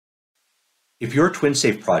If your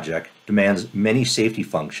TwinSAFE project demands many safety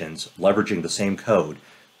functions leveraging the same code,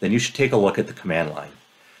 then you should take a look at the command line.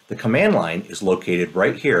 The command line is located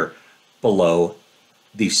right here below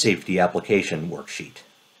the safety application worksheet.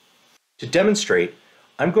 To demonstrate,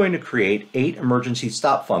 I'm going to create 8 emergency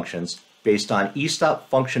stop functions based on eStop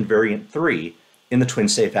function variant 3 in the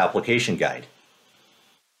TwinSAFE application guide.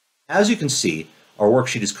 As you can see, our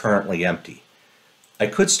worksheet is currently empty. I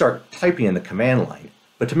could start typing in the command line,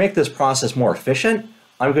 but to make this process more efficient,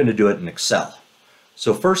 I'm going to do it in Excel.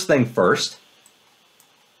 So first thing first,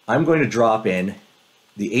 I'm going to drop in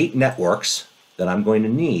the 8 networks that I'm going to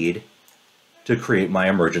need to create my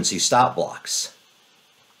emergency stop blocks.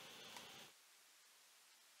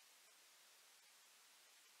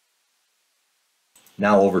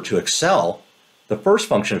 Now over to Excel, the first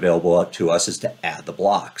function available to us is to add the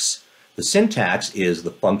blocks. The syntax is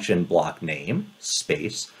the function block name,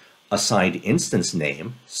 space, assigned instance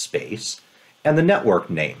name, space, and the network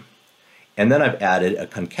name. And then I've added a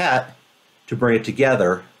concat to bring it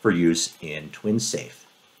together for use in TwinSAFE.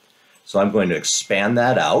 So I'm going to expand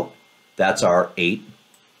that out. That's our 8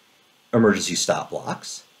 emergency stop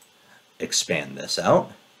blocks. Expand this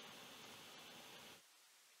out.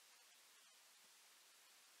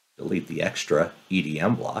 Delete the extra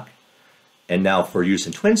EDM block. And now for use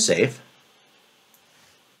in TwinSAFE,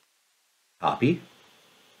 copy.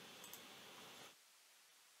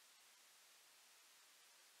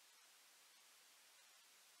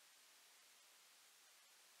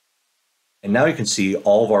 And now you can see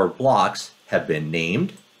all of our blocks have been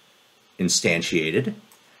named, instantiated,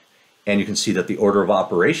 and you can see that the order of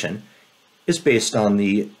operation is based on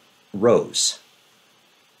the rows.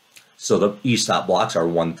 So the eStop blocks are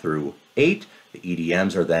 1 through 8, the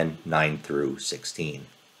EDMs are then 9 through 16.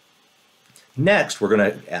 Next, we're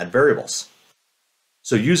going to add variables.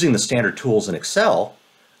 So using the standard tools in Excel,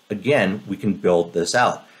 again, we can build this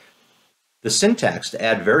out. The syntax to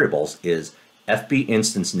add variables is FB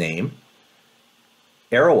instance name,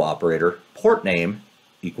 arrow operator, port name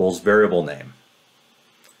equals variable name.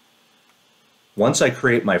 Once I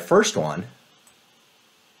create my first one,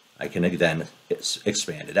 I can then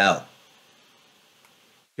expand it out.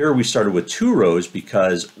 Here we started with 2 rows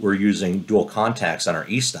because we're using dual contacts on our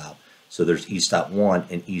eStop. So there's eStop 1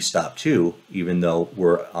 and eStop 2, even though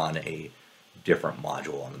we're on a different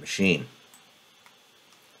module on the machine.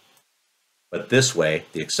 But this way,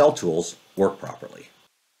 the Excel tools work properly.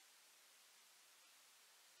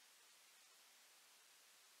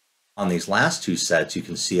 On these last 2 sets, you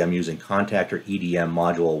can see I'm using Contactor EDM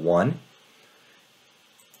Module 1,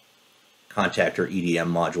 Contactor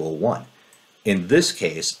EDM Module 1. In this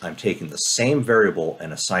case, I'm taking the same variable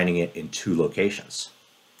and assigning it in 2 locations.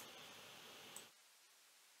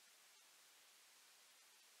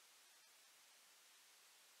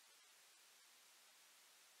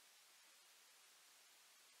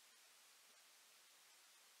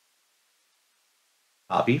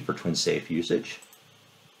 Copy for TwinSAFE usage.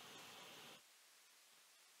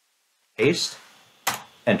 Paste,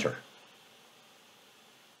 enter.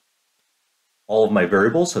 All of my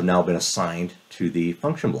variables have now been assigned to the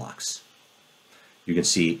function blocks. You can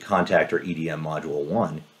see Contactor EDM Module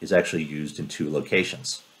 1 is actually used in 2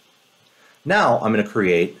 locations. Now I'm going to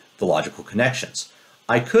create the logical connections.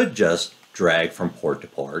 I could just drag from port to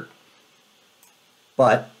port,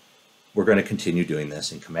 but we're going to continue doing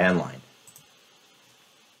this in command line.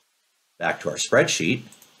 Back to our spreadsheet,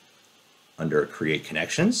 under Create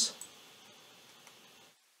Connections,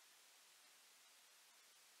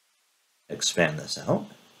 expand this out.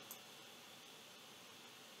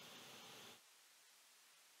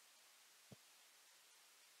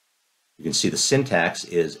 You can see the syntax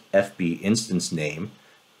is FB instance name,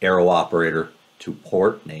 arrow operator to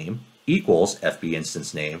port name equals FB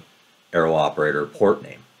instance name, arrow operator port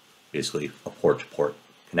name. Basically a port-to-port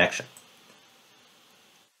connection.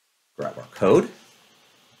 Grab our code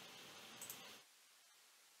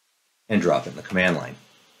and drop it in the command line.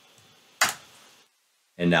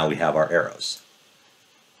 And now we have our arrows.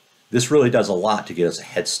 This really does a lot to get us a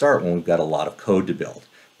head start when we've got a lot of code to build,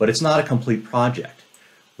 but it's not a complete project.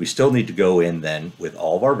 We still need to go in then with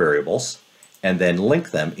all of our variables and then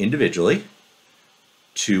link them individually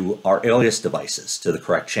to our alias devices to the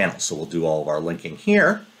correct channel. So we'll do all of our linking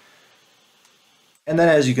here. And then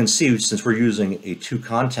as you can see, since we're using a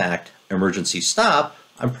 2-contact emergency stop,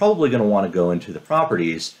 I'm probably going to want to go into the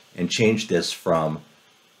properties and change this from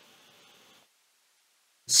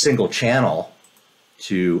single channel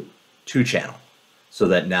to 2-channel so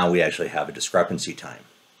that now we actually have a discrepancy time.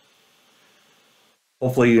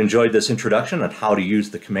 Hopefully you enjoyed this introduction on how to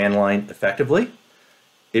use the command line effectively.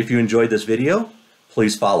 If you enjoyed this video,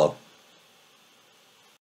 please follow.